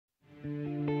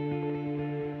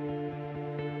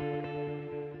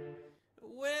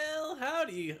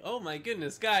Oh my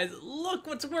goodness, guys, look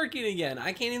what's working again.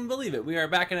 I can't even believe it. We are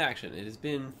back in action. It has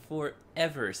been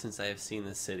forever since I have seen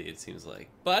this city, it seems like.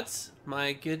 But,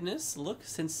 my goodness, look,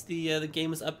 since the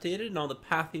game was updated and all the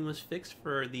pathing was fixed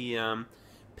for the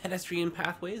pedestrian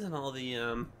pathways and all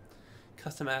the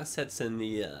custom assets and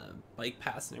the bike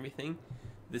paths and everything,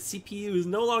 the CPU is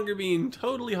no longer being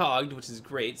totally hogged, which is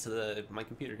great, so that my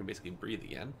computer can basically breathe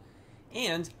again.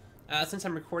 And, since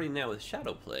I'm recording now with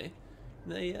Shadowplay,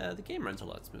 the game runs a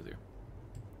lot smoother.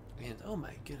 And oh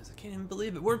my goodness, I can't even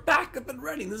believe it. We're back up and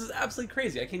running. This is absolutely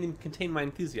crazy. I can't even contain my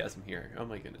enthusiasm here. Oh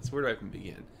my goodness, where do I even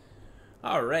begin?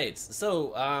 Alright,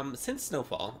 so since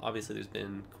Snowfall, obviously there's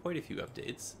been quite a few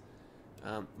updates.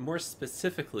 More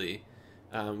specifically,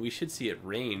 we should see it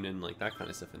rain and like that kind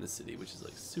of stuff in the city, which is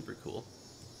like super cool.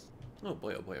 Oh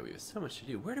boy, we have so much to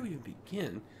do. Where do we even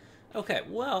begin? Okay,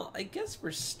 well, I guess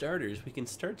for starters, we can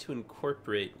start to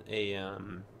incorporate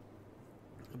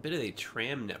a bit of a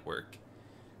tram network.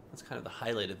 That's kind of the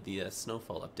highlight of the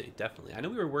Snowfall update, definitely. I know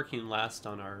we were working last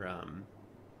on our,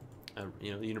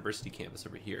 you know, the university campus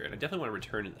over here, and I definitely want to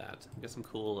return to that. I've got some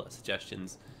cool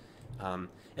suggestions. And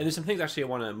there's some things actually I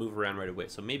want to move around right away,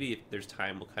 so maybe if there's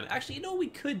time we'll kind of... Actually, you know what we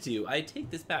could do? I take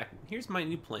this back. Here's my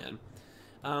new plan.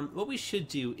 What we should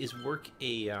do is work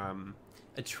a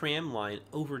tram line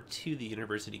over to the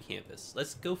university campus.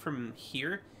 Let's go from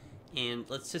here, and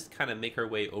let's just kind of make our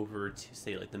way over to,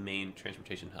 say, like the main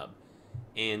transportation hub.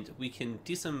 And we can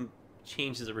do some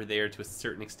changes over there to a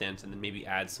certain extent, and then maybe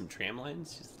add some tram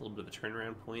lines, just a little bit of a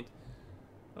turnaround point.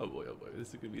 Oh boy, this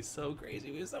is going to be so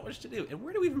crazy. We have so much to do. And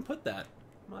where do we even put that?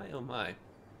 My, oh my.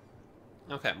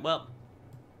 Okay, well,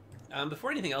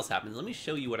 before anything else happens, let me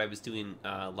show you what I was doing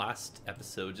last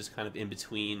episode, just kind of in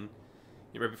between,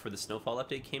 right before the Snowfall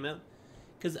update came out.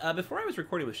 Because before I was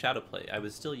recording with Shadowplay, I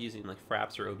was still using like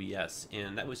Fraps or OBS,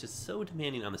 and that was just so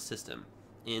demanding on the system.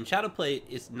 And Shadowplay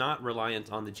is not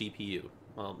reliant on the GPU.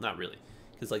 Well, not really.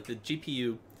 Because like the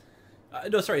GPU...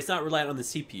 no, sorry, it's not reliant on the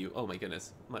CPU. Oh my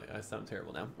goodness. I sound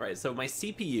terrible now. Right, so my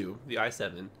CPU, the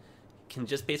i7, can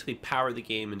just basically power the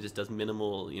game and just does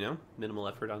minimal, you know, minimal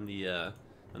effort on the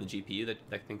GPU.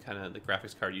 That thing kind of, the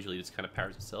graphics card usually just kind of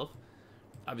powers itself.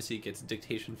 Obviously it gets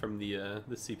dictation from the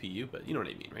CPU, but you know what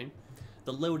I mean, right?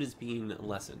 The load is being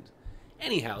lessened.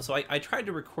 Anyhow, so I tried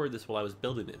to record this while I was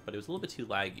building it, but it was a little bit too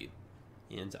laggy.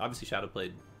 And obviously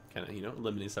Shadowplay kind of, you know,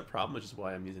 eliminates that problem, which is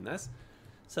why I'm using this.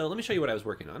 So let me show you what I was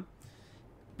working on.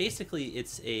 Basically,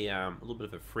 it's a little bit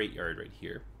of a freight yard right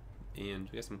here. And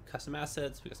we got some custom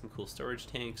assets, we got some cool storage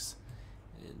tanks,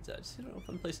 and just, you know,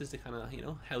 fun places to kind of, you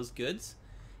know, house goods.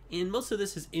 And most of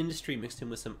this is industry mixed in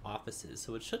with some offices,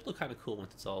 so it should look kind of cool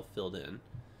once it's all filled in.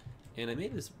 And I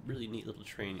made this really neat little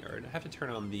train yard. I have to turn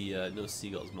on the No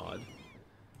Seagulls mod.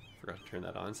 Forgot to turn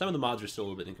that on. Some of the mods are still a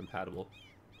little bit incompatible.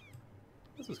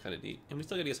 This was kind of neat. And we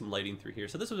still got to get some lighting through here.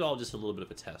 So this was all just a little bit of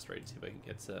a test, right? To see if I can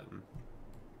get some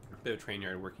a bit of train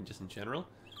yard working just in general.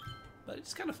 But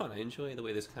it's kind of fun. I enjoy the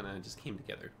way this kind of just came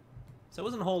together. So it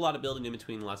wasn't a whole lot of building in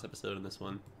between the last episode and this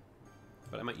one.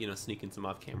 But I might, you know, sneak in some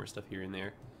off-camera stuff here and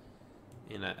there.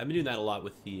 And I've been doing that a lot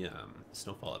with the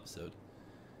Snowfall episode.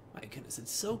 My goodness,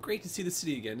 it's so great to see the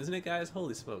city again, isn't it, guys?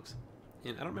 Holy smokes.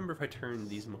 And I don't remember if I turned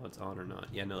these mods on or not.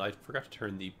 Yeah, no, I forgot to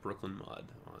turn the Brooklyn mod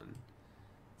on.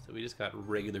 So we just got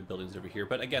regular buildings over here.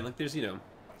 But again, like, there's, you know,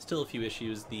 still a few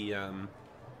issues. The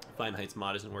Fine Heights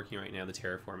mod isn't working right now. The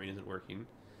terraforming isn't working.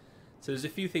 So there's a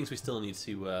few things we still need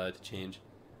to change.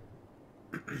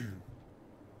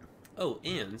 Oh,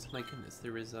 and, my goodness,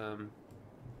 there was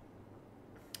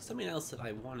something else that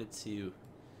I wanted to...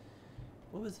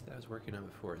 What was it that I was working on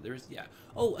before? There was, yeah.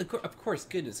 Oh, of course,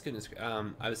 goodness.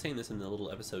 I was saying this in the little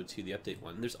episode 2, the update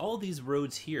one. There's all these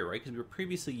roads here, right? Because we were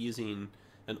previously using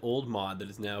an old mod that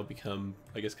has now become,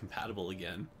 I guess, compatible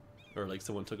again. Or, like,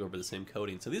 someone took over the same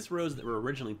coding. So these roads that were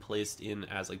originally placed in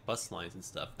as, like, bus lines and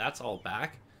stuff, that's all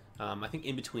back. I think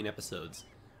in between episodes,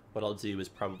 what I'll do is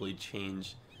probably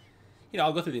change... You know,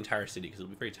 I'll go through the entire city because it'll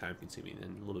be very time-consuming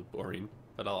and a little bit boring.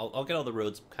 But I'll get all the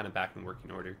roads kind of back in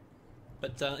working order.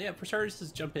 But, yeah, for starters,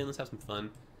 just jump in, let's have some fun.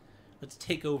 Let's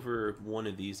take over one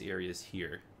of these areas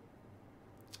here.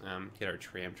 Get our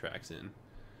tram tracks in.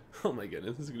 Oh my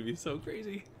goodness, this is going to be so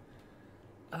crazy.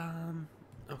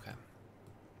 Okay.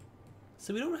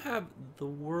 So we don't have the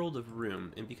world of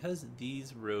room, and because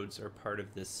these roads are part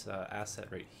of this asset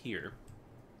right here,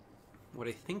 what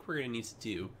I think we're going to need to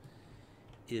do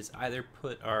is either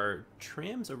put our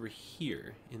trams over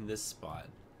here in this spot.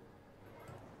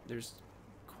 There's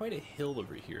quite a hill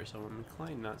over here, so I'm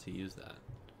inclined not to use that.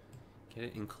 Get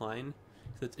it? Incline?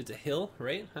 So it's a hill,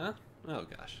 right? Huh? Oh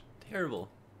gosh. Terrible.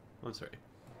 I'm sorry.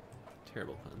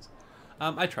 Terrible puns.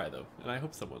 I try though, and I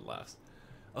hope someone laughs.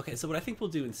 Okay, so what I think we'll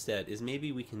do instead is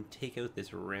maybe we can take out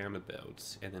this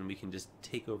roundabout, and then we can just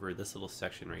take over this little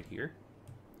section right here.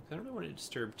 I don't really want to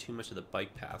disturb too much of the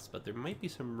bike paths, but there might be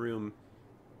some room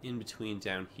in between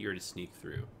down here to sneak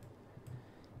through.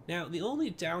 Now, the only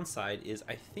downside is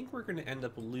I think we're going to end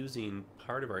up losing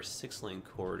part of our 6-lane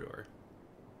corridor.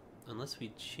 Unless we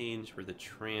change where the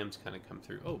trams kind of come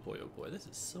through. Oh boy, this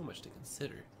is so much to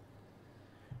consider.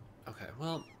 Okay,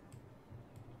 well,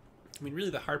 I mean, really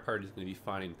the hard part is going to be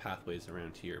finding pathways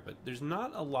around here, but there's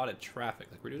not a lot of traffic.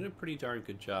 Like, we're doing a pretty darn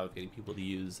good job of getting people to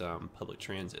use public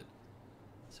transit.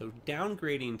 So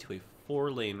downgrading to a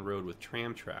 4-lane road with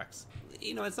tram tracks,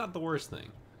 you know, it's not the worst thing.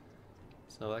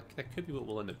 So that could be what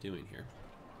we'll end up doing here.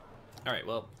 Alright,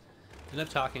 well, enough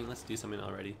talking, let's do something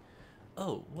already.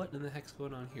 Oh, what in the heck's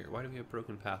going on here? Why do we have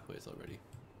broken pathways already?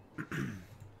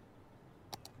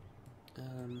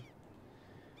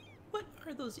 What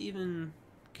are those even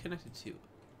connected to?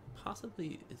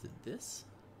 Possibly, is it this?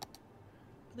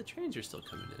 The trains are still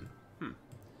coming in.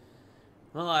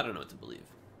 Well, I don't know what to believe.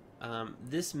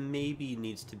 This maybe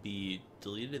needs to be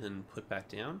deleted and put back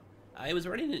down. I was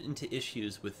running into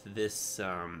issues with this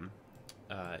in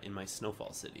my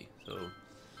Snowfall City, so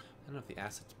I don't know if the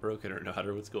asset's broken or not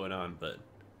or what's going on, but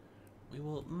we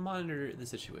will monitor the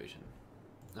situation.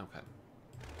 Okay.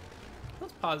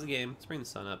 Let's pause the game. Let's bring the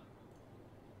sun up.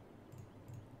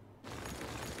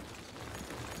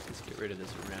 Let's get rid of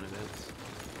this roundabout.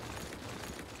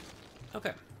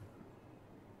 Okay.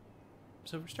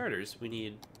 So for starters, we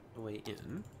need a way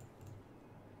in.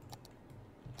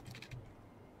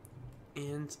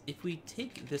 And if we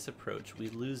take this approach, we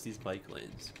lose these bike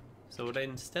lanes. So what I'd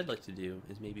instead like to do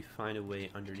is maybe find a way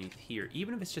underneath here,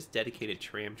 even if it's just dedicated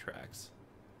tram tracks.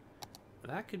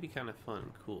 That could be kind of fun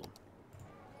and cool.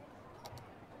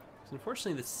 So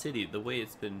unfortunately the city, the way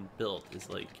it's been built is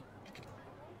like,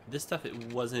 this stuff,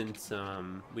 it wasn't,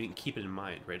 we didn't keep it in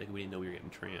mind, right? Like we didn't know we were getting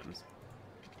trams.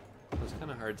 So it's kind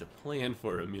of hard to plan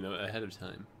for them, you know, ahead of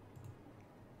time.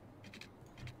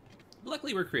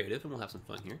 Luckily we're creative and we'll have some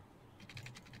fun here.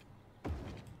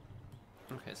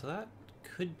 Okay, so that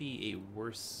could be a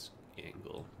worse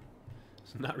angle.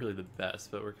 It's not really the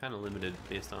best, but we're kind of limited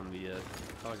based on the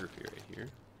topography right here.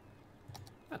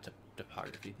 Not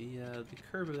topography, the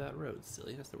curve of that road.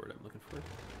 Silly, that's the word I'm looking for.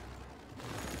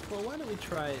 Well, why don't we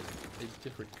try a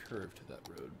different curve to that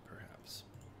road, perhaps?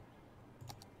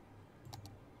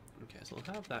 Okay, so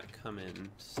we'll have that come in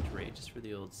straight, just for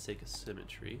the old sake of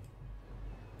symmetry.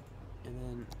 And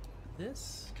then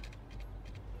this...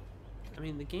 I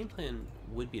mean, the game plan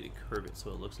would be to curve it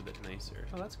so it looks a bit nicer.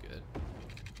 Oh, that's good.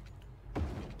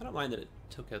 I don't mind that it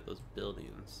took out those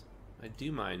buildings. I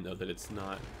do mind, though, that it's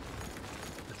not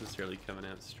necessarily coming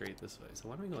out straight this way. So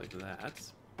why don't we go like that?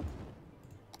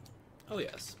 Oh,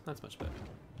 yes. That's much better.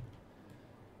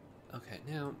 Okay,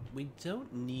 now, we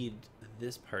don't need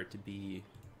this part to be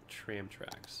tram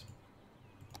tracks.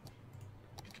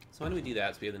 So why don't we do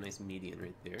that so we have the nice median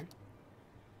right there.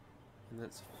 And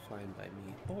that's fine by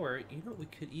me. Or, you know what we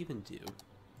could even do?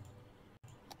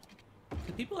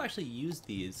 Could people actually use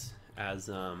these as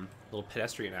little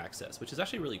pedestrian access, which is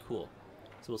actually really cool.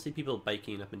 So we'll see people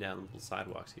biking up and down the little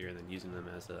sidewalks here and then using them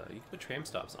as, you can put tram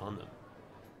stops on them.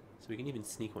 So we can even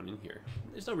sneak one in here.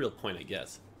 There's no real point, I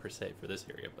guess, per se, for this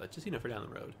area, but just, you know, for down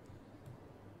the road.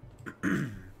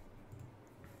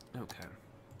 Okay.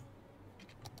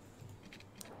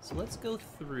 So let's go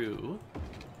through...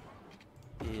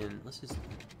 and let's just,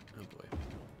 oh boy,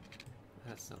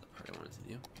 that's not the part I wanted to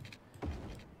do.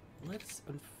 Let's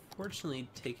unfortunately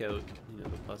take out, you know,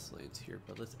 the bus lanes here,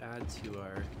 but let's add to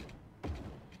our,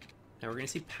 now we're going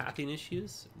to see pathing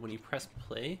issues when you press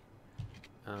play.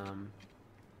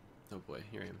 Oh boy,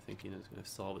 here I am thinking it's going to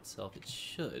solve itself. It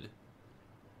should.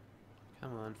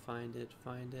 Come on, find it,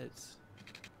 find it.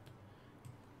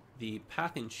 The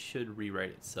pathing should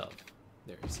rewrite itself.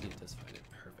 There, you see it does find it.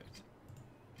 Perfect.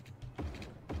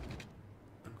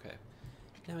 Okay.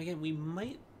 Now again, we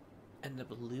might end up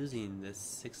losing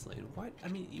this 6-lane. What? I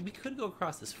mean, we could go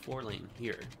across this 4-lane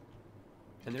here.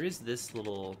 And there is this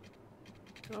little...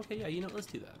 Okay, yeah, you know, let's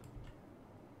do that.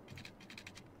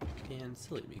 And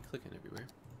silly me, clicking everywhere.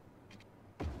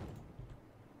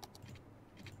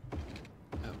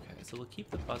 Okay, so we'll keep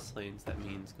the bus lanes. That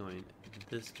means going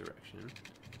this direction.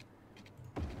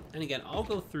 And again, I'll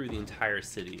go through the entire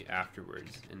city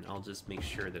afterwards, and I'll just make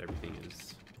sure that everything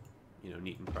is, you know,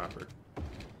 neat and proper.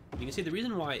 You can see the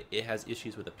reason why it has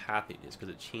issues with the pathing is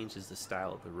because it changes the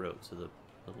style of the road, so the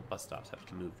little bus stops have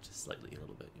to move just slightly a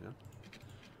little bit, you know?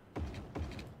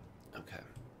 Okay.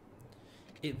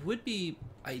 It would be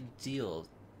ideal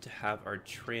to have our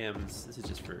trams, this is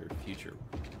just for future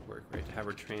work, right? To have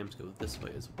our trams go this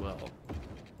way as well.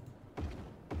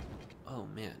 Oh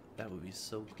man, that would be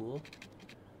so cool.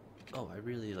 Oh, I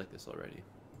really like this already.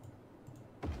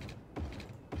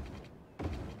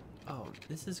 Oh,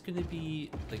 this is gonna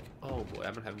be like, oh boy,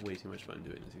 I'm gonna have way too much fun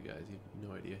doing this, you guys. You have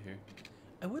no idea here.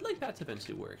 I would like that to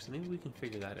eventually work, so maybe we can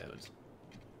figure that out.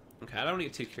 Okay, I don't want to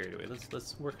get too carried away.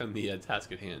 Let's work on the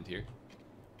task at hand here.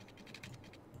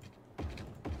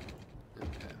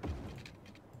 Okay.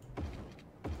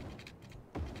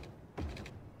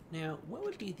 Now, what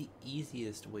would be the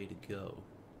easiest way to go?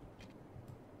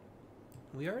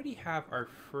 We already have our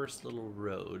first little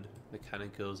road that kind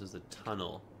of goes as a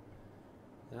tunnel.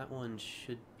 That one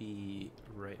should be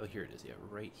right... Oh, here it is. Yeah,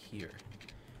 right here.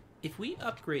 If we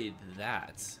upgrade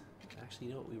that... Actually,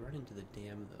 you know what? We run into the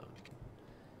dam, though.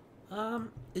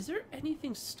 Is there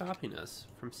anything stopping us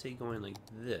from, say, going like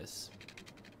this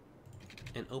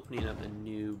and opening up a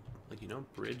new, like, you know,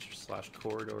 bridge slash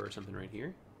corridor or something right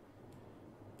here?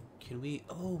 Can we...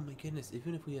 Oh, my goodness.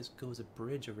 Even if we just go as a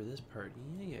bridge over this part.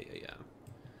 Yeah.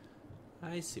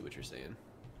 I see what you're saying.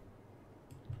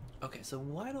 Okay, so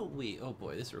why don't we... Oh,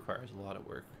 boy, this requires a lot of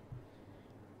work.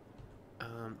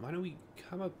 Why don't we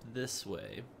come up this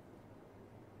way,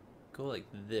 go like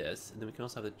this, and then we can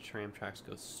also have the tram tracks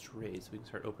go straight, so we can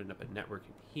start opening up a network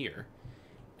in here.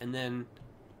 And then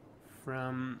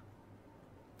from...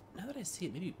 Now that I see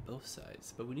it, maybe both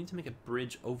sides, but we need to make a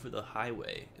bridge over the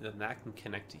highway, and then that can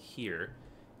connect to here,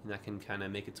 and that can kind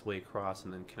of make its way across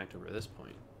and then connect over this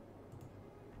point.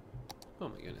 Oh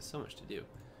my goodness, so much to do.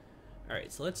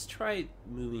 Alright, so let's try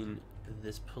moving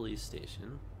this police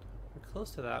station. We're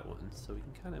close to that one, so we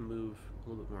can kind of move a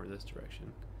little bit more this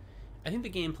direction. I think the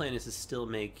game plan is to still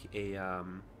make a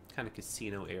kind of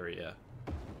casino area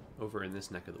over in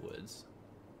this neck of the woods.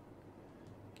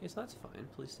 Okay, so that's fine.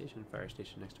 Police station and fire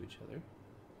station next to each other.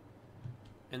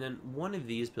 And then one of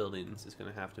these buildings is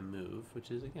going to have to move,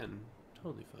 which is, again,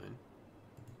 totally fine.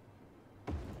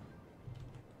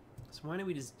 So why don't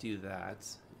we just do that,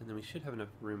 and then we should have enough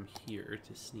room here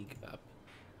to sneak up.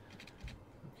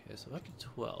 Okay, so up to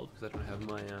 12, because I don't have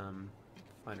my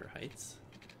finder heights.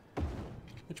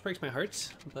 Which breaks my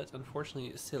heart, but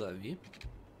unfortunately, c'est la vie.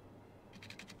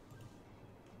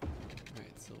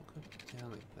 Alright, so we'll go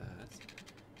down like that.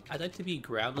 I'd like to be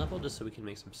ground level just so we can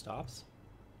make some stops.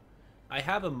 I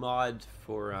have a mod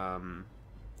for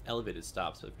elevated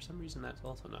stops, but for some reason that's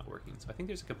also not working. So I think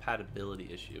there's a compatibility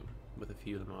issue with a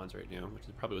few of the mods right now, which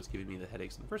is probably what's giving me the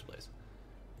headaches in the first place.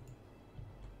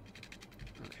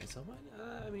 Okay, so what,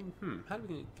 how do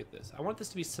we get this? I want this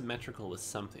to be symmetrical with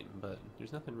something, but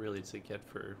there's nothing really to get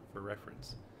for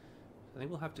reference. I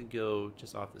think we'll have to go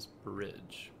just off this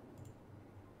bridge.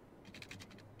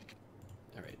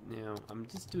 Alright, now I'm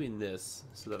just doing this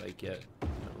so that I get, you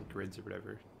know, grids or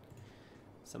whatever.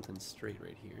 Something straight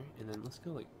right here. And then let's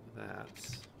go like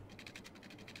that.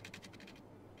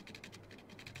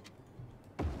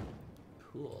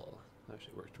 Cool. That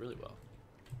actually worked really well.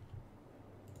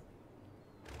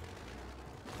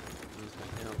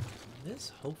 Okay, now, this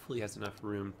hopefully has enough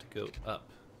room to go up.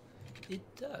 It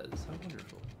does. How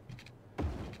wonderful.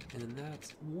 And then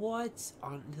that's... What?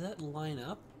 Did that line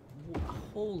up?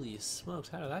 Holy smokes,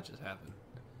 how did that just happen?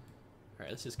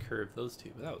 Alright, let's just curve those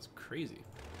two. But that was crazy.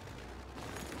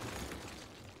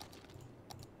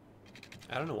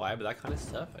 I don't know why, but that kind of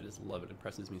stuff, I just love it. It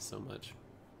impresses me so much.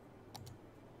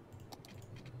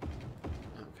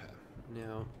 Okay,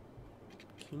 now,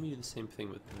 can we do the same thing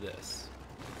with this?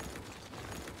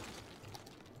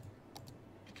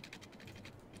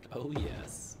 Oh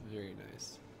yes, very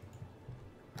nice.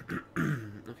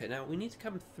 Okay, now we need to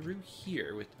come through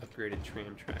here with upgraded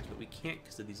tram tracks, but we can't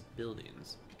because of these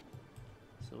buildings.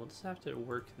 So we'll just have to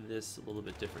work this a little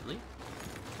bit differently.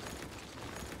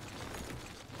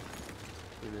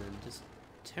 And then just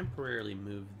temporarily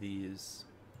move these.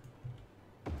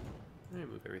 I'm gonna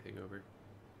move everything over.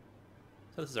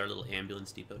 So this is our little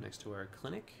ambulance depot next to our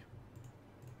clinic.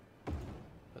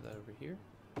 Put that over here.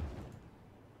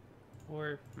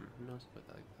 Or, no, let's put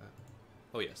that like that.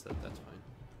 Oh yes, that's fine.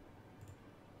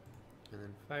 And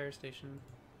then fire station.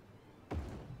 And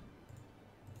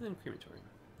then crematorium.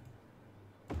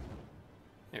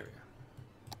 There we go.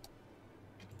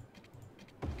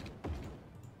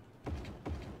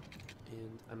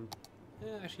 And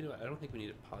actually, you know what? I don't think we need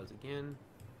to pause again.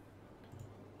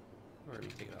 Or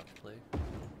maybe take it off play.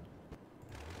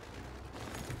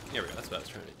 There we go, that's what I was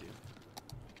trying to do.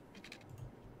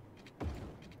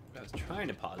 I was trying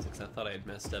to pause it because I thought I had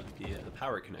messed up the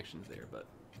power connections there, but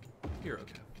you're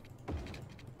okay.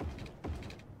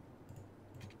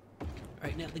 Alright,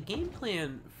 Alright, now the game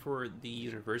plan for the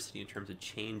university in terms of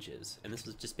changes, and this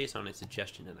was just based on a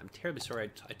suggestion, and I'm terribly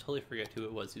sorry, I totally forget who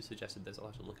it was who suggested this, I'll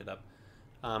have to look it up.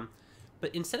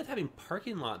 But instead of having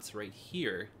parking lots right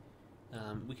here,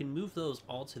 we can move those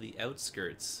all to the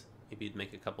outskirts, maybe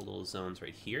make a couple little zones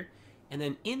right here, and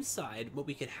then inside, what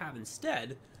we could have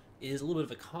instead is a little bit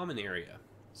of a common area.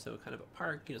 So kind of a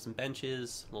park, you know, some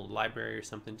benches, a little library or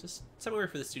something, just somewhere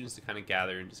for the students to kind of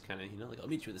gather and just kind of, you know, like, I'll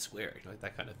meet you in the square, you know, like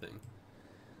that kind of thing.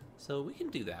 So we can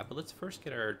do that, but let's first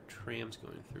get our trams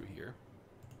going through here.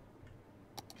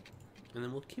 And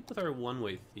then we'll keep with our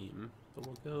one-way theme, but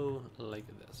we'll go like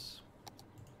this.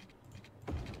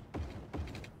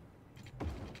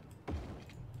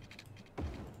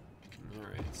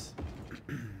 Alright.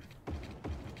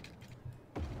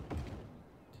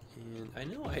 And I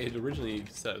know I had originally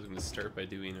said I was going to start by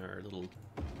doing our little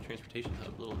transportation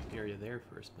hub, little area there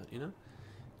first, but, you know,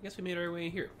 I guess we made our way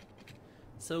here.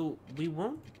 So we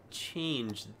won't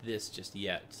change this just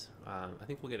yet. I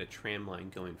think we'll get a tram line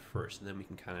going first, and then we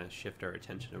can kind of shift our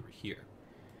attention over here.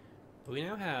 But we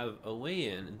now have a way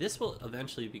in. This will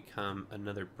eventually become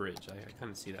another bridge. I kind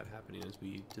of see that happening as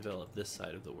we develop this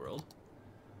side of the world.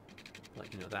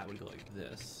 Like, you know, that would go like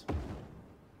this.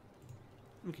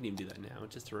 We can even do that now,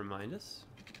 just to remind us.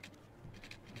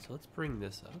 So let's bring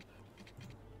this up.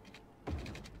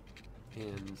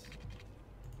 And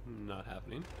not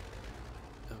happening.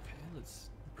 Okay, let's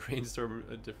brainstorm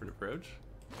a different approach.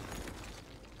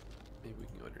 Maybe we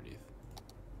can go underneath.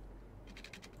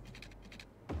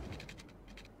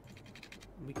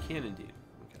 We can indeed.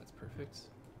 Okay, that's perfect.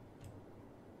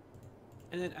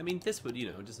 And then, I mean, this would,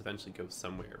 you know, just eventually go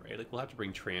somewhere, right? Like, we'll have to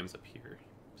bring trams up here.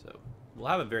 So, we'll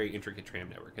have a very intricate tram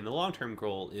network. And the long-term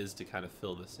goal is to kind of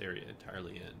fill this area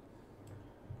entirely in.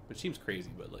 Which seems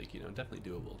crazy, but, like, you know, definitely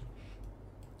doable.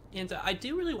 And I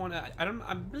do really want to,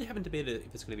 I really haven't debated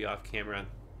if it's going to be off camera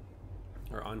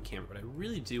or on camera, but I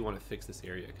really do want to fix this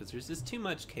area because there's just too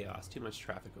much chaos, too much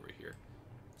traffic over here.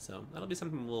 So that'll be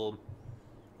something we'll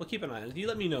keep an eye on. You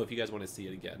let me know if you guys want to see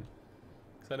it again.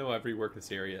 Because I know I've reworked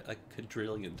this area a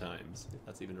quadrillion times, if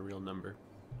that's even a real number.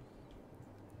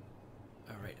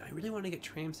 Alright, I really want to get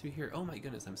trams through here. Oh my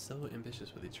goodness, I'm so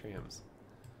ambitious with these trams.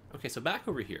 Okay, so back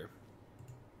over here.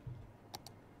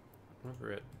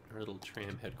 Over at our little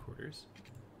tram headquarters.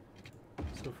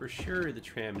 So for sure the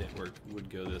tram network would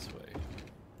go this way.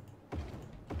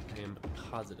 I am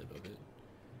positive of it.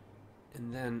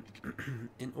 And then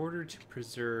in order to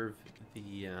preserve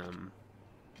the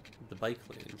bike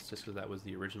lanes, just because that was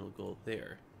the original goal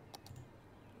there,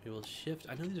 we will shift,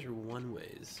 I know these are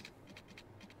one-ways,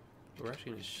 but we're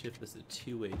actually going to shift this to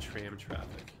two-way tram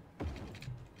traffic.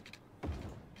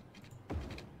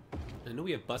 I know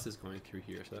we have buses going through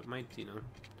here, so that might, you know,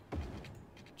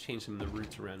 change some of the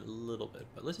routes around a little bit,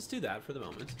 but let's just do that for the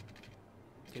moment.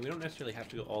 Okay, we don't necessarily have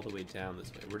to go all the way down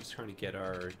this way. We're just trying to get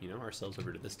our, you know, ourselves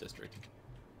over to this district.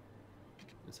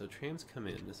 And so trams come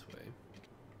in this way.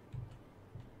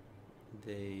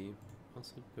 They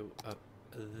also go up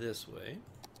this way.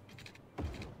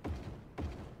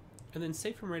 And then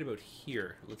say from right about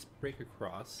here, let's break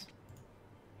across.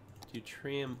 Do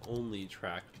tram only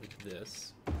track like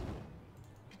this.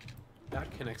 That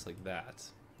connects like that.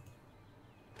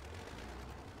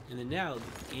 And then now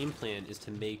the game plan is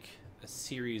to make a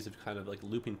series of kind of like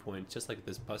looping points, just like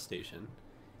this bus station,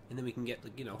 and then we can get,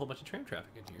 like, you know, a whole bunch of tram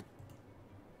traffic in here.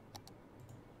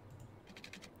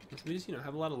 And so we just, you know,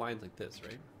 have a lot of lines like this,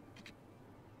 right?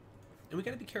 And we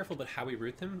got to be careful about how we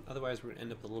route them, otherwise we're going to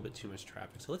end up with a little bit too much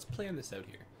traffic. So let's plan this out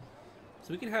here.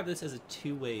 So we can have this as a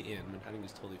two-way in, which I think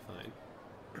is totally fine.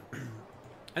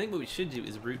 I think what we should do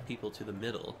is route people to the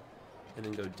middle, and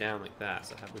then go down like that.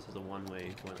 So have this as a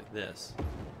one-way going like this.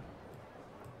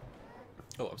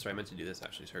 Oh, I'm sorry, I meant to do this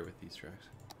actually. Sorry, with these tracks.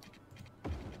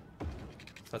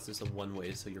 So that's just a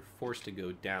one-way, so you're forced to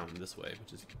go down this way,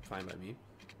 which is fine by me.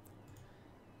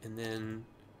 And then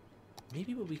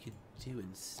maybe what we could do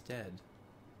instead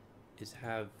is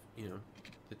have, you know,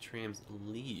 the trams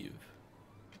leave.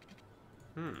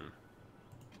 Here's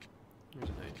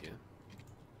an idea.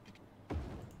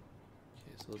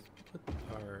 Okay, so let's put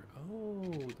our... Oh,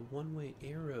 the one-way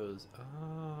arrows.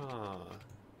 Ah.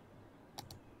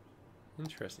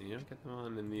 Interesting. You don't get them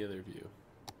on in the other view.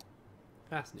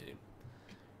 Fascinating.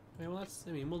 Okay, well, that's...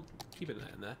 I mean, we'll keep an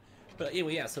eye on that. But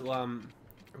anyway, yeah, so,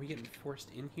 are we getting forced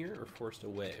in here or forced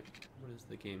away? What is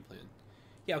the game plan?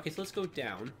 Yeah, okay, so let's go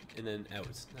down and then out.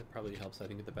 That probably helps, I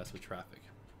think, get the best with traffic.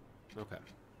 Okay.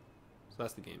 So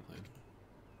that's the game plan.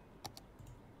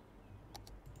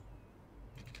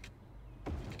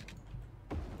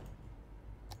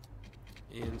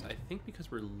 And I think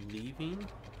because we're leaving,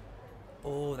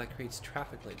 Oh, that creates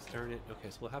traffic lights, darn it. Okay,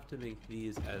 so we'll have to make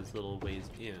these as little ways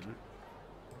in.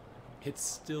 It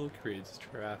still creates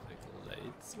traffic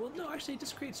lights. Well, no, actually, it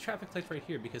just creates traffic lights right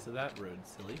here because of that road,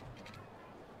 silly.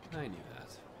 I knew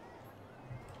that.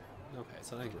 Okay,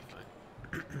 so I think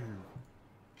we're fine.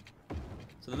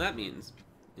 So then that means,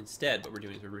 instead, what we're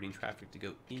doing is we're routing traffic to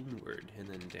go inward and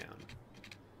then down.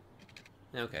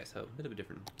 Okay, so a bit of a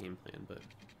different game plan, but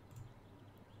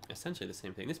essentially the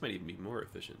same thing. This might even be more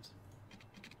efficient.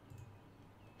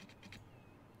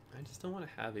 I just don't want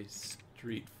to have a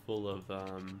street full of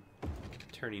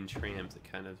turning trams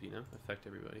that kind of, you know, affect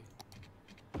everybody.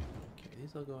 Okay,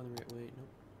 these all go on the right way. Nope.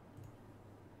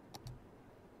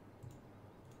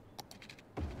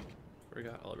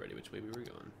 Forgot already which way we were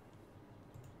going.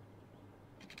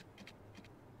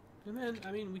 And then,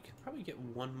 I mean, we could probably get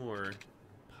one more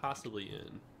possibly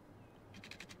in.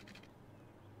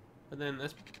 But then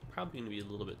that's probably going to be a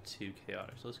little bit too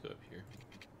chaotic, so let's go up here.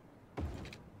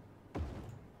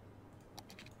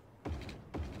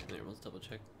 There, let's double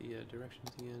check the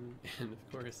directions again, and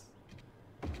of course...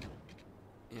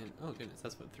 And, oh goodness,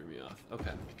 that's what threw me off.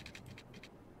 Okay.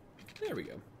 There we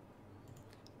go.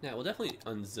 Now, we'll definitely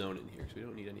unzone in here, because we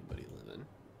don't need anybody living.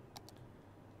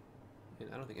 And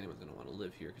I don't think anyone's going to want to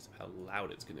live here because of how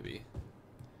loud it's going to be.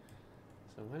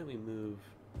 So why don't we move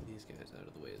these guys out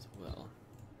of the way as well.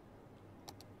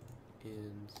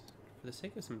 And for the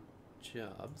sake of some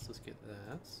jobs, let's get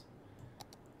that.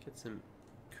 Get some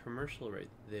commercial right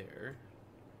there.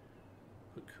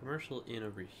 Put commercial in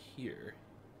over here.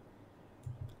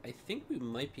 I think we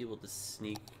might be able to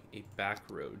sneak a back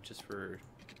road just for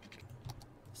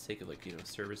the sake of, like, you know,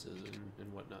 services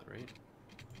and whatnot, right?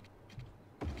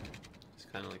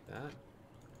 Just kind of like that.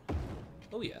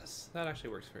 Oh yes, that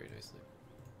actually works very nicely.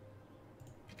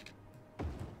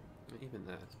 Even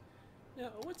that. Now,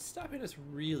 what's stopping us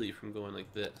really from going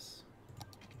like this?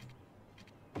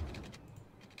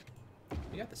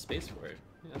 We got the space for it.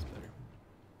 Yeah, that's better.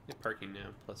 We have parking now,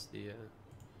 plus the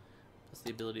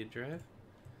ability to drive.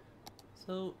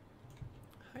 So,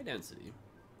 high density.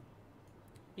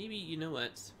 Maybe, you know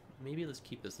what? Maybe let's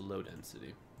keep this low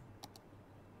density.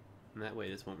 And that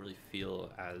way this won't really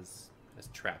feel as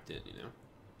trapped in, you know?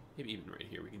 Maybe even right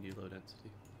here we can do low density.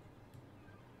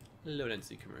 Low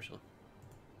density commercial.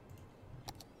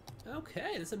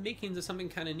 Okay, there's a makings of something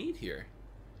kind of neat here.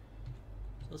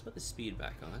 So let's put the speed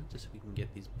back on, just so we can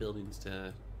get these buildings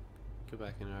to go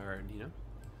back in our, you know,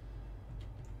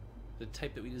 the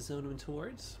type that we zone them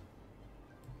towards.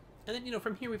 And then, you know,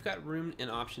 from here we've got room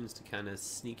and options to kind of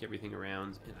sneak everything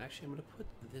around. And actually, I'm going to put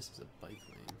this as a bike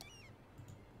lane.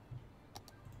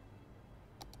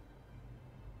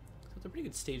 So it's a pretty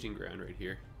good staging ground right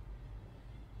here.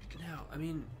 Now, I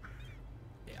mean,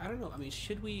 I don't know. I mean,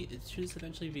 should this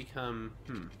eventually become,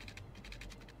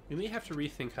 we may have to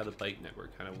rethink how the bike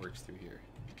network kind of works through here.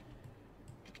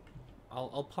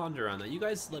 I'll ponder on that. You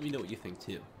guys let me know what you think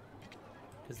too.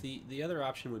 Because the other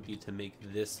option would be to make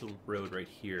this little road right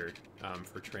here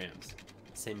for trams.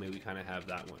 Same way we kind of have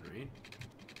that one, right?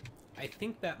 I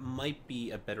think that might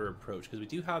be a better approach because we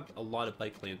do have a lot of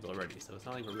bike lanes already, so it's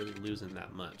not like we're really losing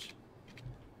that much.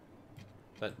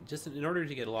 But just in order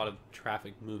to get a lot of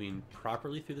traffic moving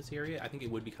properly through this area, I think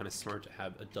it would be kind of smart to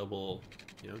have a double,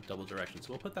 you know, double direction. So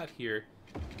we'll put that here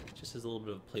just as a little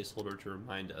bit of a placeholder to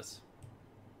remind us.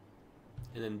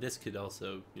 And then this could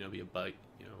also, you know, be a bike,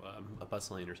 you know, a bus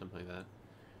lane or something like that.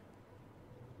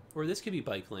 Or this could be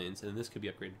bike lanes, and then this could be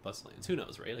upgraded bus lanes. Who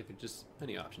knows, right? Like, there's just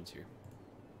many options here.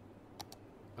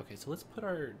 Okay, so let's put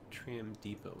our tram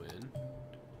depot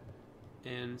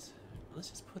in. And let's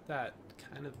just put that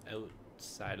kind of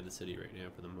outside of the city right now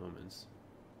for the moment.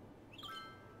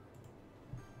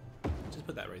 Just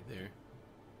put that right there.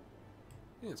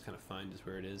 I think it's kind of fine just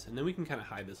where it is. And then we can kind of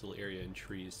hide this little area in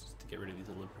trees just to get rid of these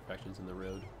little imperfections in the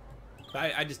road.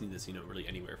 But I just need this, you know, really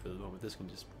anywhere for the moment. This can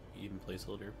just be even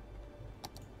placeholder.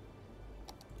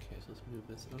 Okay, so let's move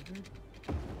this over.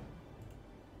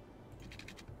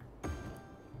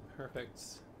 Perfect.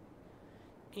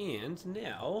 And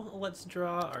now, let's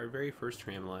draw our very first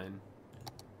tram line.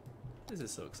 This is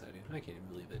so exciting. I can't even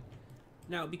believe it.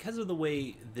 Now, because of the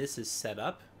way this is set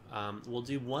up, we'll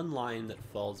do one line that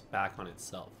falls back on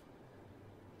itself.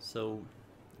 So,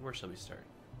 where shall we start?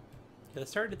 Okay,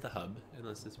 let's start at the hub, and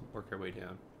let's just work our way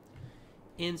down.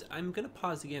 And I'm going to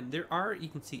pause again. There are, you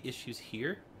can see, issues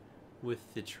here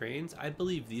with the trains. I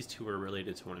believe these two are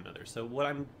related to one another. So what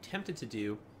I'm tempted to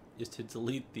do is to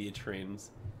delete the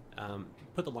trains,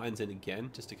 put the lines in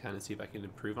again, just to kind of see if I can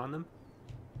improve on them.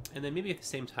 And then maybe at the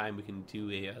same time we can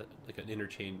do a like an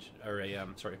interchange, or a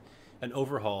an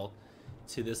overhaul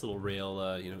to this little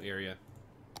rail you know, area.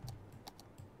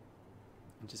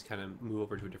 just kind of move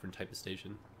over to a different type of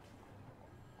station.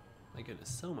 My goodness,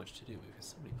 so much to do. We've got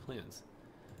so many plans.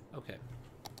 Okay.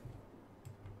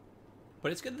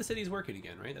 But it's good the city's working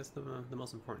again, right? That's the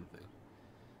most important thing.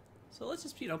 So let's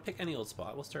just, you know, pick any old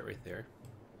spot. We'll start right there.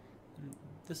 And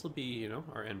this will be, you know,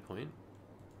 our endpoint.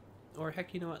 Or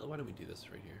heck, you know what? Why don't we do this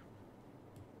right here?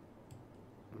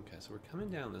 Okay, so we're coming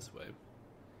down this way.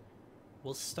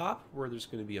 We'll stop where there's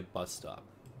going to be a bus stop.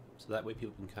 So that way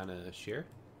people can kind of share.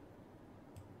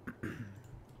 Okay,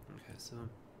 so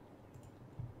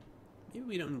maybe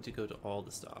we don't need to go to all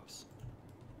the stops.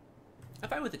 I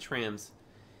find with the trams,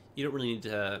 you don't really need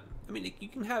to... I mean, you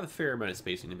can have a fair amount of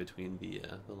spacing in between the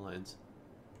lines.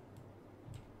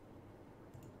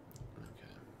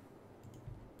 Okay.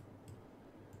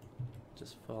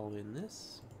 Just following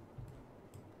this.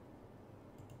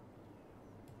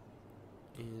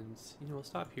 And, you know, we'll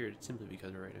stop here simply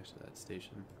because we're right next to that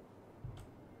station.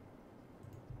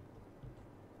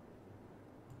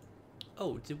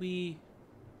 Oh, did we...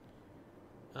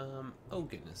 oh,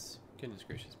 goodness. Goodness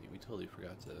gracious me, we totally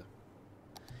forgot to...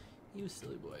 You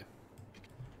silly boy.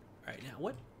 Alright, now,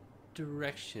 what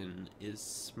direction is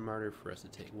smarter for us to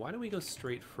take? Why don't we go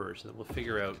straight first, and then we'll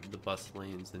figure out the bus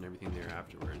lanes and everything there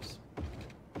afterwards. And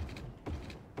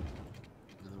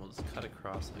then we'll just cut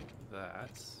across like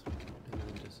that, and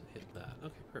then just hit that.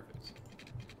 Okay, perfect.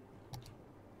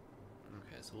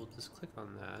 Okay, so we'll just click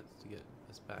on that to get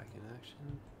us back in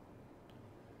action.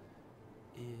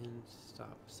 And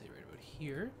stop, say right about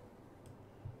here.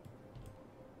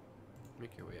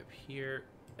 Make your way up here.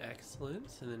 Excellent.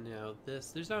 And then now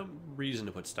this. There's no reason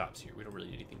to put stops here. We don't really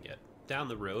need anything yet. Down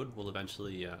the road, we'll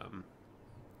eventually, you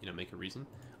know, make a reason.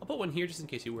 I'll put one here just in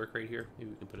case you work right here.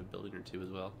 Maybe we can put a building or two as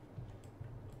well.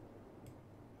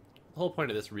 The whole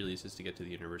point of this really is just to get to the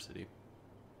university.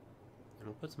 And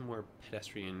we'll put some more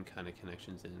pedestrian kind of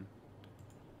connections in.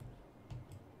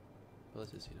 But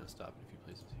let's just, you know, stop in a few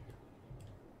places here.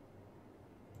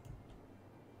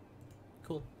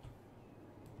 Cool.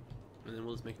 And then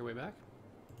we'll just make our way back.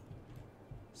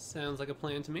 Sounds like a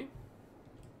plan to me.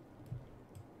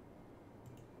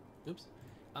 Oops.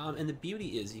 And the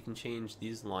beauty is you can change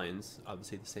these lines,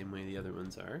 obviously the same way the other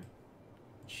ones are.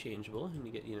 Changeable, and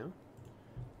you get, you know,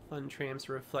 fun trams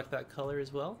to reflect that color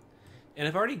as well. And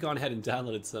I've already gone ahead and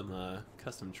downloaded some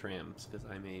custom trams, because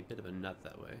I'm a bit of a nut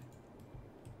that way.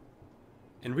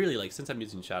 And really, like, since I'm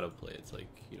using Shadowplay, it's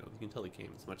like, you know, you can tell the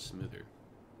game is much smoother.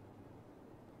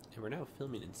 And we're now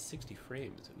filming in 60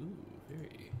 frames. Ooh,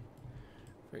 very,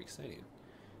 very exciting.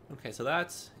 Okay, so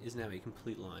that is now a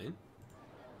complete line.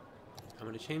 I'm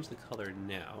going to change the color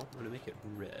now. I'm going to make it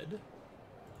red.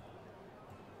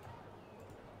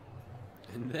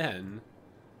 And then,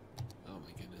 oh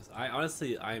my goodness.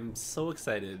 I'm so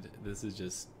excited. This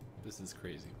is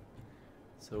crazy.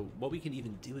 So what we can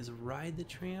even do is ride the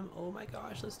tram. Oh my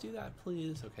gosh, let's do that,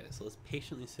 please. Okay, so let's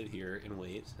patiently sit here and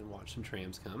wait and watch some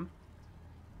trams come.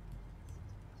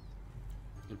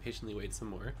 And patiently wait some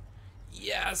more.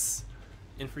 Yes!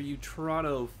 And for you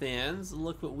Toronto fans,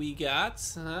 look what we got,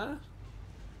 huh?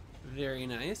 Very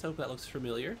nice. I hope that looks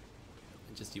familiar.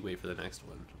 And just you wait for the next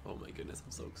one. Oh my goodness,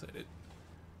 I'm so excited.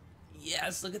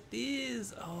 Yes, look at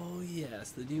these! Oh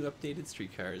yes, the new updated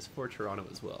streetcars for Toronto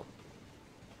as well.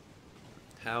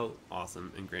 How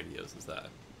awesome and grandiose is that?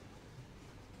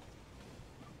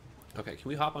 Okay, can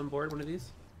we hop on board one of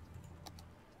these?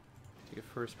 Take a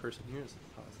first person here. Let's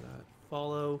pause that.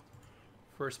 Follow.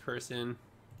 First person.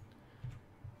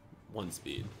 One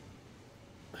speed.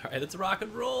 Alright, let's rock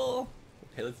and roll!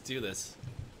 Okay, let's do this.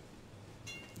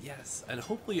 Yes, and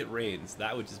hopefully it rains.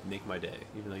 That would just make my day,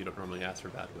 even though you don't normally ask for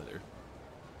bad weather.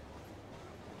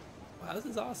 Wow, this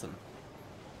is awesome.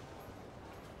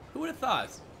 Who would have thought?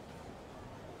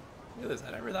 Look at this,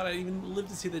 I never thought I'd even live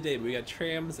to see the day, but we got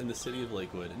trams in the city of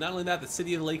Lakewood. And not only that, the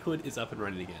city of Lakewood is up and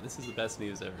running again. This is the best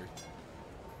news ever.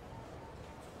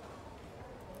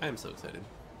 I am so excited.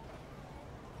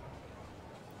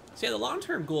 So yeah, the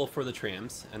long-term goal for the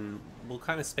trams, and we'll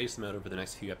kind of space them out over the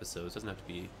next few episodes, doesn't have to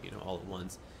be, you know, all at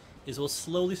once, is we'll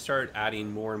slowly start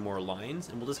adding more and more lines,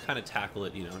 and we'll just kind of tackle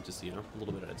it, you know, just, you know, a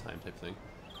little bit at a time type thing.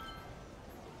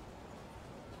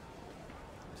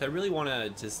 So I really want to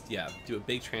just, yeah, do a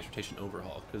big transportation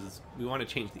overhaul, because we want to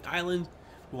change the island,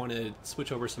 we want to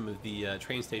switch over some of the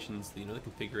train stations, you know, the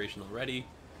configuration already.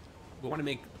 We want to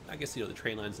make, I guess, you know, the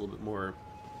train lines a little bit more,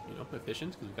 you know,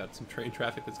 efficient, because we've got some train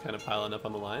traffic that's kind of piling up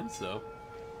on the line, so.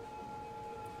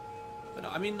 But no,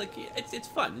 I mean, like, it's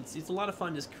fun. It's a lot of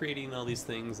fun just creating all these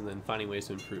things and then finding ways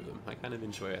to improve them. I kind of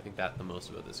enjoy, I think, that the most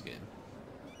about this game.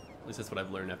 At least that's what I've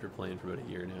learned after playing for about a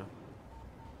year now.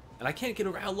 And I can't get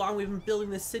over how long we've been building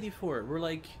this city for.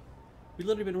 We've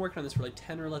literally been working on this for like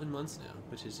 10 or 11 months now,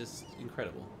 which is just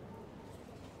incredible.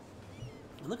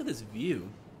 And look at this view.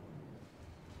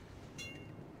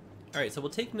 Alright, so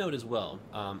we'll take note as well,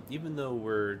 even though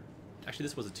we're... Actually,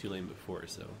 this was a 2-lane before,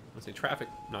 so I'll say traffic,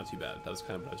 not too bad. That was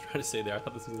kind of what I was trying to say there. I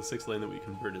thought this was a 6-lane that we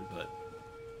converted, but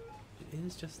it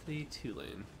is just the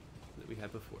 2-lane that we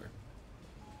had before.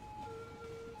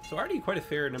 So already quite a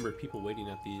fair number of people waiting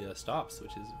at the stops,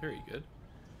 which is very good.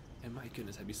 And my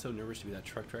goodness, I'd be so nervous to be that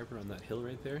truck driver on that hill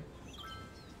right there.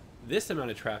 This amount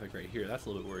of traffic right here, that's a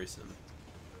little bit worrisome.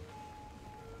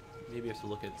 Maybe I have to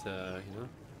look at, you know,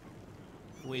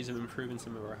 ways of improving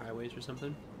some of our highways or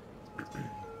something.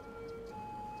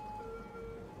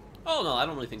 Oh no, I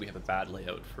don't really think we have a bad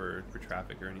layout for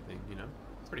traffic or anything, you know?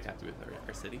 I'm pretty happy with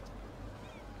our city.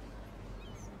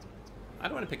 I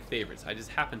don't want to pick favorites, I just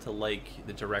happen to like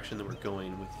the direction that we're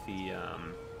going with the,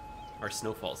 our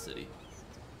snowfall city.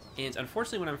 And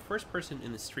unfortunately, when I'm first person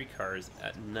in the streetcars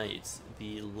at night,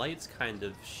 the lights kind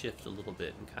of shift a little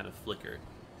bit and kind of flicker.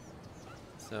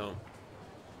 So,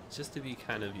 just to be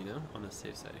kind of, you know, on the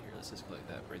safe side here, let's just go like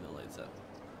that, bring the lights up.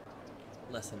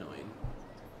 Less annoying.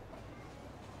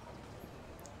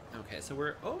 Okay, so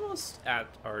we're almost at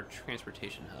our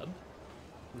transportation hub.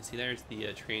 You can see there's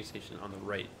the train station on the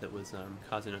right that was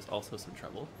causing us also some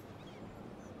trouble.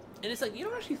 And it's like, you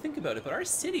don't actually think about it, but our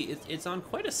city, it's on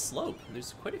quite a slope.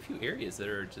 There's quite a few areas that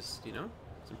are just, you know,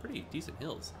 some pretty decent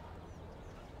hills.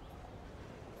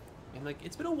 And like,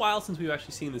 it's been a while since we've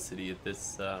actually seen the city at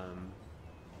this,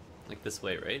 like this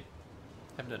way, right?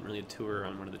 Haven't done really a tour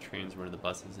on one of the trains or one of the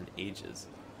buses in ages.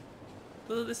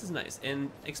 So this is nice,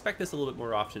 and expect this a little bit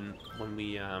more often when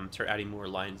we start adding more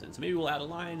lines in. So maybe we'll add a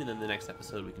line, and then the next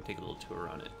episode we can take a little tour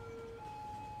on it.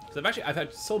 Because I've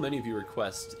had so many of you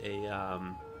request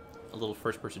a little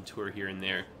first-person tour here and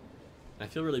there. And I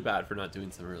feel really bad for not doing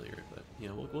some earlier, but you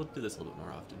know, we'll do this a little bit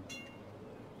more often.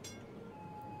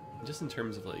 And just in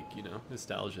terms of like, you know,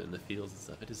 nostalgia and the feels and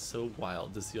stuff, it is so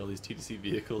wild to see all these TTC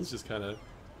vehicles just kind of,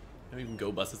 you know, even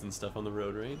go buses and stuff on the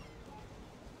road, right?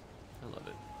 I love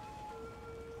it.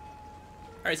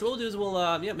 Alright, so what we'll do is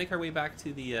we'll yeah, make our way back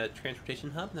to the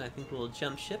transportation hub, and then I think we'll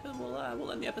jump ship and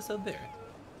we'll end the episode there.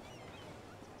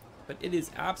 But it is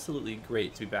absolutely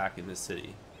great to be back in this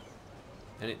city.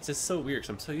 And it's just so weird, because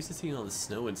I'm so used to seeing all the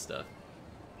snow and stuff.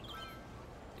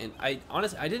 And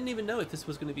honestly, I didn't even know if this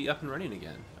was going to be up and running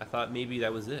again. I thought maybe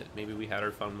that was it. Maybe we had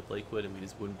our fun with Lakewood and we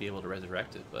just wouldn't be able to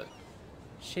resurrect it, but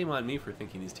shame on me for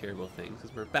thinking these terrible things,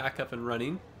 because we're back up and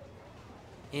running.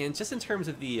 And just in terms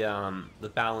of the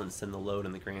balance and the load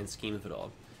and the grand scheme of it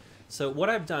all. So what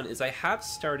I've done is I have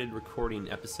started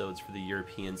recording episodes for the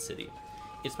European city.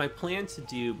 It's my plan to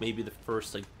do maybe the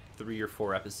first like 3 or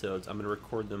 4 episodes. I'm going to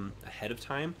record them ahead of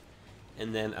time,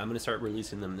 and then I'm going to start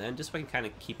releasing them then, just so I can kind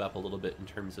of keep up a little bit in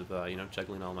terms of you know,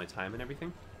 juggling all my time and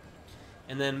everything.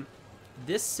 And then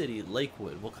this city,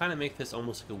 Lakewood, will kind of make this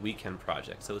almost like a weekend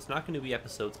project. So it's not going to be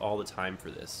episodes all the time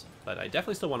for this, but I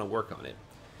definitely still want to work on it.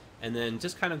 And then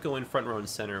just kind of going front row and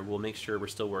center, we'll make sure we're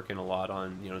still working a lot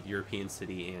on, you know, the European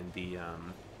city and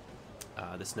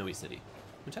the snowy city,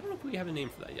 which I don't know if we have a name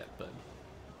for that yet, but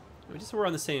just so we're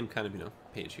on the same kind of, you know,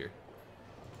 page here.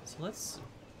 So let's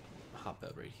hop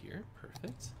out right here.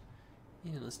 Perfect.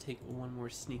 And let's take one more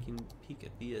sneaking peek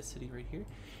at the city right here.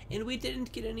 And we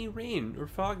didn't get any rain or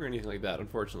fog or anything like that,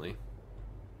 unfortunately.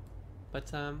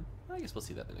 But I guess we'll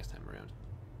see that the next time around.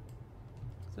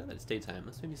 So now that it's daytime,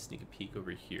 let's maybe sneak a peek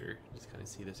over here. Just kind of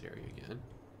see this area again.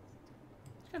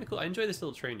 It's kind of cool. I enjoy this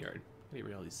little train yard. I get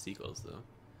rid of all these seagulls, though.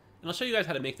 And I'll show you guys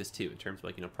how to make this, too, in terms of,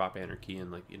 like, you know, prop anarchy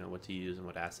and, like, you know, what to use and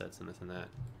what assets and this and that.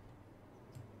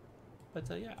 But,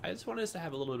 yeah, I just wanted us to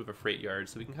have a little bit of a freight yard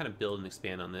so we can kind of build and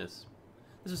expand on this.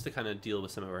 This is to kind of deal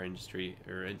with some of our industry,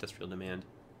 or industrial demand.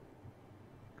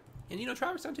 And, you know,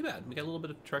 traffic's not too bad. We got a little bit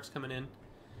of trucks coming in.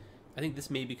 I think this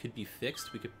maybe could be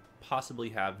fixed. We could possibly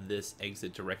have this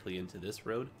exit directly into this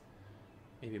road.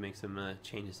 Maybe make some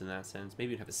changes in that sense.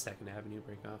 Maybe have a second avenue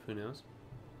break off. Who knows?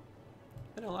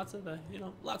 I know, lots of you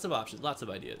know, lots of options, lots of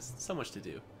ideas. So much to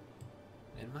do.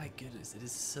 And my goodness, it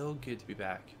is so good to be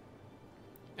back.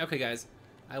 Okay, guys,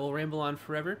 I will ramble on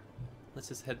forever. Let's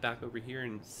just head back over here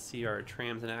and see our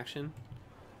trams in action.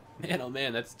 Man, oh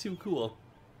man, that's too cool.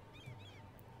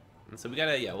 And so we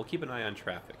gotta, yeah, we'll keep an eye on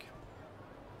traffic.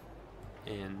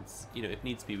 And, you know, if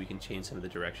needs be, we can change some of the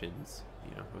directions,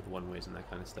 you know, with one-ways and that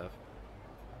kind of stuff.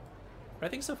 But I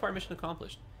think so far, mission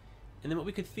accomplished. And then what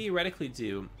we could theoretically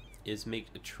do is make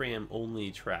a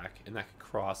tram-only track, and that could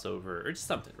cross over, or just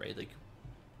something, right? Like,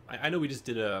 I know we just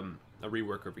did a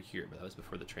rework over here, but that was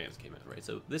before the trams came out, right?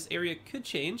 So this area could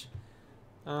change,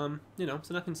 you know,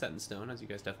 so nothing's set in stone, as you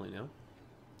guys definitely know.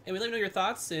 Anyway, let me know your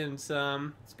thoughts, and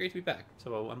it's great to be back.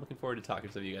 So I'm looking forward to talking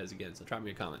to some of you guys again, so drop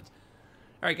me a comment.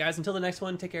 Alright guys, until the next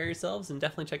one, take care of yourselves, and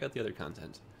definitely check out the other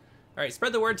content. Alright,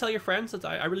 spread the word, tell your friends.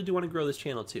 I really do want to grow this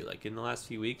channel too. Like, in the last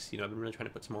few weeks, you know, I've been really trying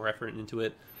to put some more effort into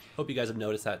it. Hope you guys have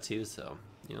noticed that too, so,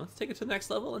 you know, let's take it to the next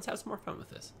level. Let's have some more fun with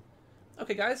this.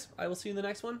 Okay guys, I will see you in the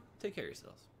next one. Take care of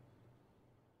yourselves.